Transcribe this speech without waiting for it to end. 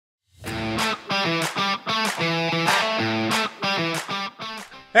Hey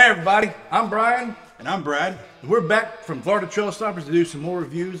everybody, I'm Brian. And I'm Brad. And we're back from Florida Trail Stompers to do some more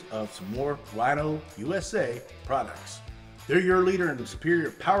reviews of some more Rhino USA products. They're your leader in the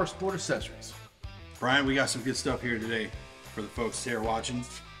superior power sport accessories. Brian, we got some good stuff here today for the folks here watching.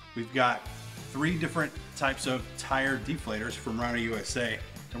 We've got 3 different types of tire deflators from Rhino USA,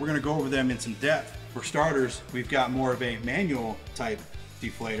 and we're gonna go over them in some depth. For starters, we've got more of a manual type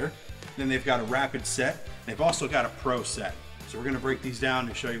deflator. Then they've got a rapid set. They've also got a pro set. So we're gonna break these down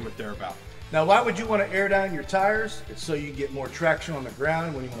and show you what they're about. Now, why would you want to air down your tires? It's so you get more traction on the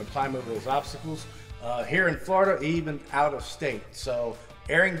ground when you want to climb over those obstacles. Here in Florida, even out of state. So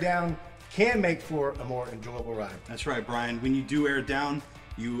airing down can make for a more enjoyable ride. That's right, Brian. When you do air down,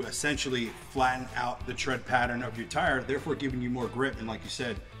 you essentially flatten out the tread pattern of your tire, therefore giving you more grip. And like you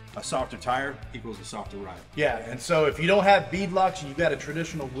said, a softer tire equals a softer ride. Yeah, and so if you don't have bead locks and you've got a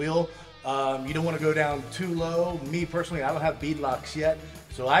traditional wheel, you don't want to go down too low. Me personally, I don't have bead locks yet,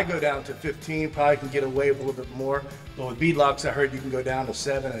 so I go down to 15, probably can get away with a little bit more. But with bead locks, I heard you can go down to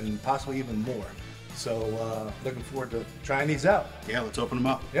 7 and possibly even more. So looking forward to trying these out. Yeah, let's open them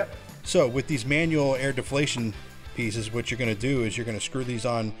up. Yep. So with these manual air deflation pieces, what you're going to do is you're going to screw these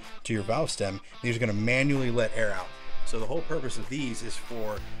on to your valve stem. These are going to manually let air out. So the whole purpose of these is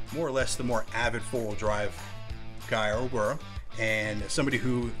for more or less the more avid four-wheel drive guy or girl, and somebody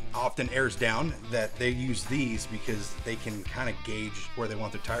who often airs down, that they use these because they can kind of gauge where they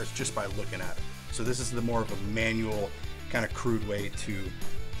want their tires just by looking at them. So this is the more of a manual, kind of crude way to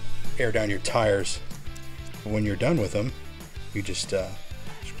air down your tires. But when you're done with them, you just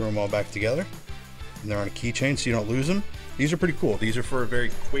screw them all back together, and they're on a keychain so you don't lose them. These are pretty cool. These are for a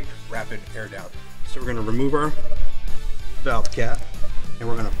very quick, rapid air down. So we're going to remove our valve cap, and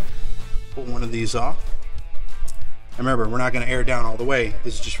we're going to pull one of these off. And remember, we're not going to air down all the way.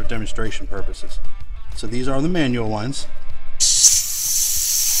 This is just for demonstration purposes. So these are the manual ones.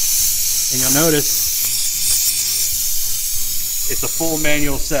 And you'll notice it's a full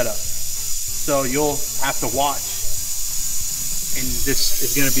manual setup. So you'll have to watch. And this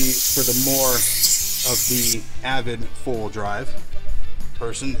is going to be for the more of the avid four-wheel drive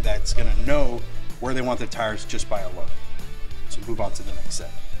person that's going to know where they want their tires just by a look. So move on to the next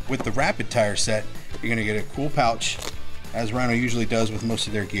set. With the rapid tire set, you're going to get a cool pouch, as Rhino usually does with most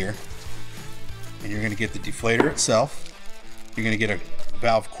of their gear. And you're going to get the deflator itself. You're going to get a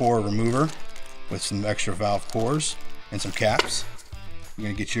valve core remover with some extra valve cores and some caps. You're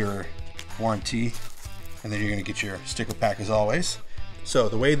going to get your warranty, and then you're going to get your sticker pack as always. So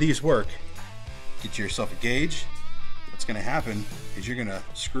the way these work, get yourself a gauge. What's going to happen is you're going to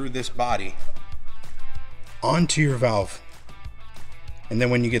screw this body onto your valve. And then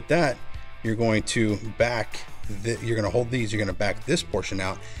when you get that, you're going to you're going to hold these, you're going to back this portion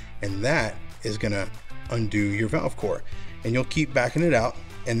out, and that is going to undo your valve core. And you'll keep backing it out,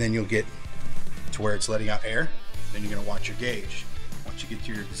 and then you'll get to where it's letting out air. Then you're going to watch your gauge. Once you get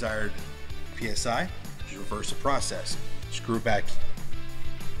to your desired PSI, you reverse the process. Screw back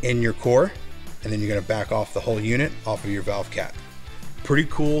in your core, and then you're going to back off the whole unit off of your valve cap. Pretty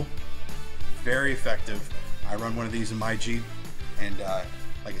cool, very effective. I run one of these in my Jeep, and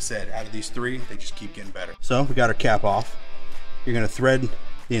like I said, out of these 3, they just keep getting better. So we got our cap off. You're going to thread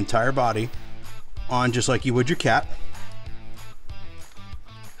the entire body on just like you would your cap.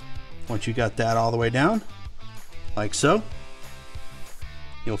 Once you got that all the way down, like so,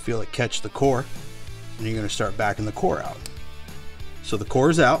 you'll feel it catch the core, and you're going to start backing the core out. So the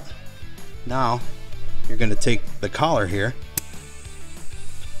core is out. Now you're going to take the collar here,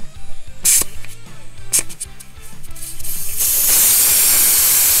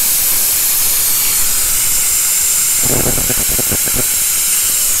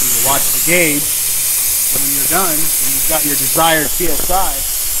 you watch the gauge, and when you're done and you've got your desired PSI,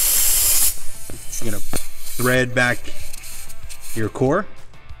 you're going to thread back your core,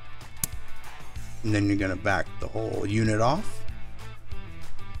 and then you're going to back the whole unit off,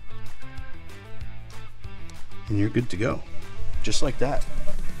 and you're good to go, just like that.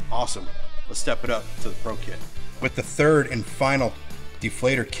 Awesome. Let's step it up to the Pro kit. With the 3rd and final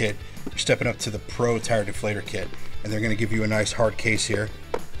deflator kit, you're stepping up to the Pro tire deflator kit, and they're going to give you a nice hard case here.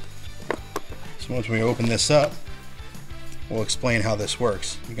 So once we open this up, we'll explain how this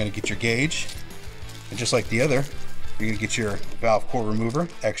works. You're going to get your gauge, and just like the other, you're going to get your valve core remover,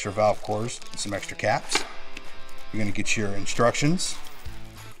 extra valve cores, and some extra caps. You're going to get your instructions,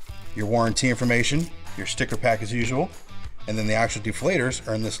 your warranty information, your sticker pack as usual, and then the actual deflators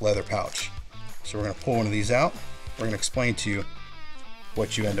are in this leather pouch. So we're going to pull one of these out. We're going to explain to you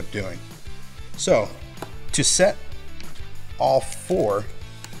what you end up doing. So to set all 4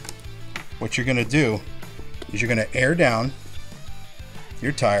 what you're gonna do is you're gonna air down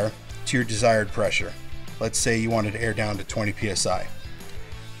your tire to your desired pressure. Let's say you wanted to air down to 20 PSI.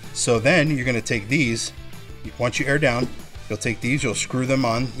 So then you're gonna take these, once you air down, you'll take these, you'll screw them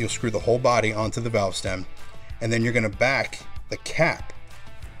on, you'll screw the whole body onto the valve stem, and then you're gonna back the cap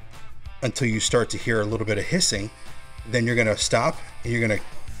until you start to hear a little bit of hissing. Then you're gonna stop and you're gonna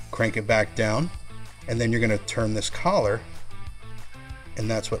crank it back down, and then you're gonna turn this collar, and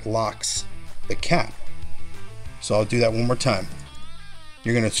that's what locks the cap. So I'll do that one more time.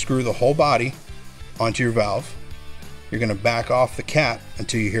 You're gonna screw the whole body onto your valve. You're gonna back off the cap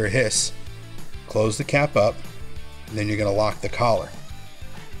until you hear a hiss, close the cap up, and then you're gonna lock the collar.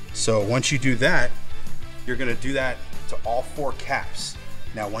 So once you do that, you're gonna do that to all 4 caps.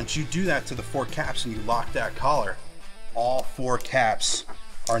 Now, once you do that to the 4 caps and you lock that collar, all 4 caps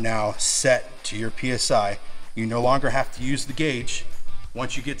are now set to your PSI. You no longer have to use the gauge.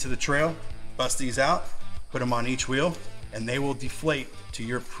 Once you get to the trail, bust these out, put them on each wheel, and they will deflate to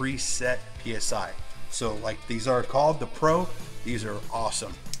your preset PSI. So like these are called the Pro, these are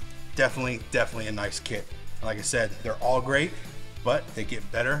awesome. Definitely a nice kit. Like I said, they're all great, but they get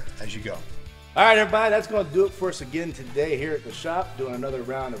better as you go. All right, everybody, that's going to do it for us again today here at the shop, doing another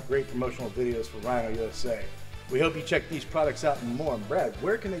round of great promotional videos for Rhino USA. We hope you check these products out and more. And Brad,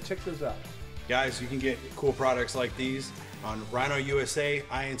 where can they check those out? Guys, you can get cool products like these on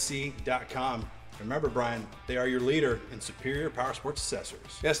rhinousainc.com. Remember, Brian, they are your leader in superior power sports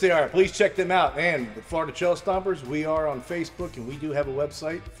accessories. Yes, they are. Please check them out. And the Florida Trail Stompers, we are on Facebook, and we do have a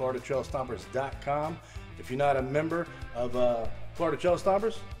website, floridatrailstompers.com. If you're not a member of Florida Trail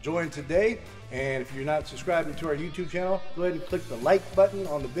Stompers, join today. And if you're not subscribing to our YouTube channel, go ahead and click the like button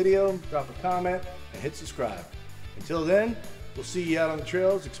on the video, drop a comment, and hit subscribe. Until then, we'll see you out on the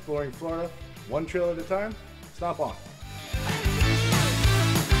trails exploring Florida, one trail at a time. Stomp on.